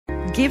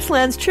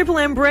Gippsland's Triple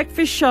M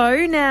Breakfast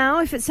Show.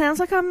 Now, if it sounds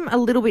like I'm a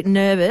little bit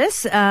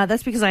nervous,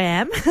 that's because I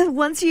am.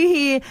 Once you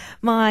hear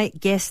my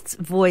guest's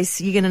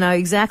voice, you're going to know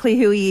exactly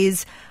who he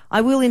is.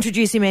 I will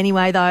introduce him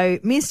anyway, though.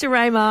 Mr.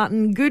 Ray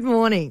Martin, good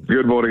morning.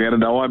 Good morning, Anna.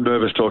 No, I'm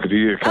nervous talking to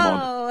you.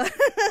 Come on.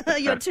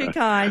 You're too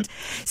kind.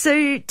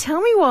 So tell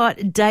me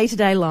what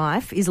day-to-day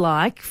life is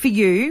like for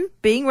you,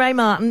 being Ray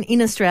Martin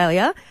in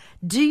Australia.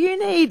 Do you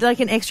need like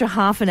an extra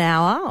half an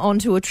hour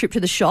onto a trip to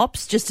the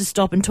shops just to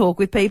stop and talk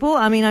with people?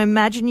 I mean, I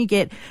imagine you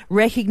get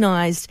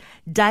recognised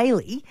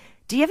daily.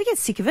 Do you ever get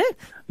sick of it?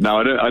 No,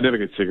 I never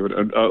get sick of it.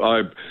 And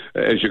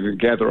as you can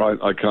gather,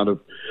 I kind of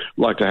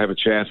like to have a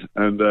chat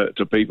and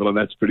to people, and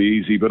that's pretty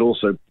easy. But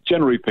also,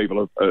 generally,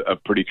 people are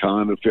pretty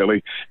kind and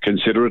fairly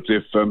considerate.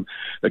 If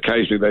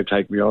occasionally they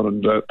take me on,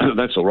 and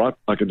that's all right,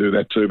 I can do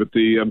that too.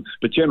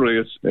 But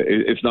generally,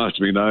 it's nice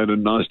to be known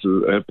and nice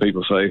to have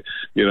people say,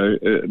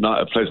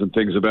 pleasant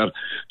things about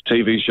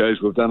TV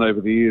shows we've done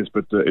over the years.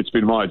 But it's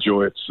been my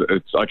joy.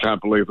 I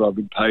can't believe I've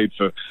been paid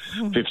for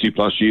 50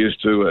 plus years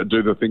to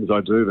do the things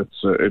I do.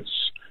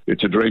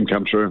 It's a dream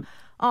come true.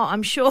 Oh,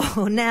 I'm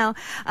sure. Now,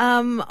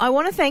 I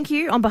want to thank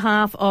you on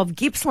behalf of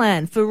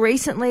Gippsland for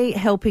recently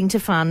helping to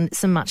fund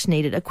some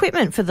much-needed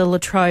equipment for the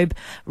Latrobe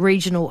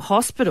Regional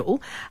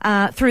Hospital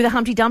through the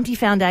Humpty Dumpty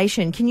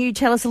Foundation. Can you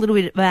tell us a little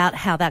bit about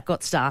how that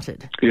got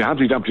started? Yeah,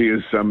 Humpty Dumpty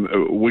is,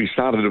 we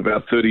started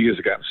about 30 years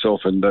ago,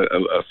 myself and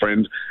a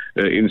friend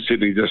in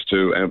Sydney.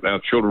 Our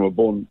children were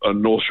born at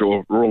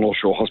Royal North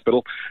Shore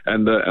Hospital,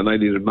 and they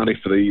needed money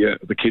for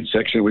the kids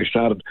section. We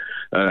started,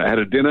 had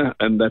a dinner,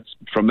 and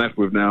from that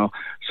we've now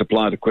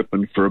supplied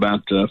equipment for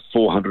about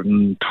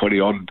 420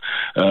 odd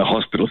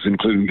hospitals,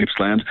 including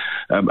Gippsland,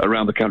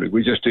 around the country.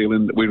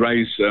 We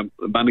raise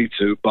money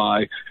to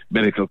buy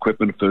medical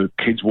equipment for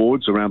kids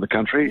wards around the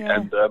country,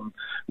 and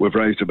we've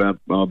raised about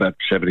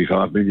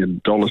 $75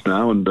 million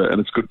now, and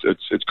it's good.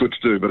 It's good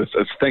to do. But it's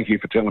thank you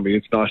for telling me.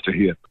 It's nice to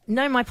hear.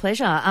 No, my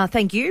pleasure.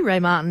 Thank you, Ray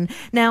Martin.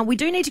 Now we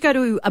do need to go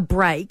to a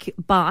break,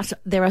 but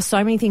there are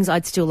so many things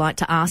I'd still like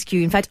to ask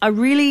you. In fact, I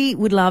really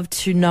would love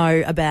to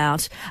know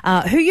about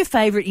who your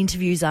favourite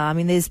interviews are. I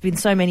mean, there's been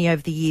so many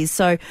over the years.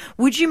 So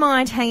would you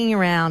mind hanging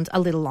around a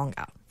little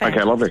longer?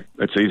 Okay, lovely.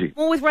 That's easy.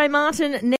 More with Ray Martin.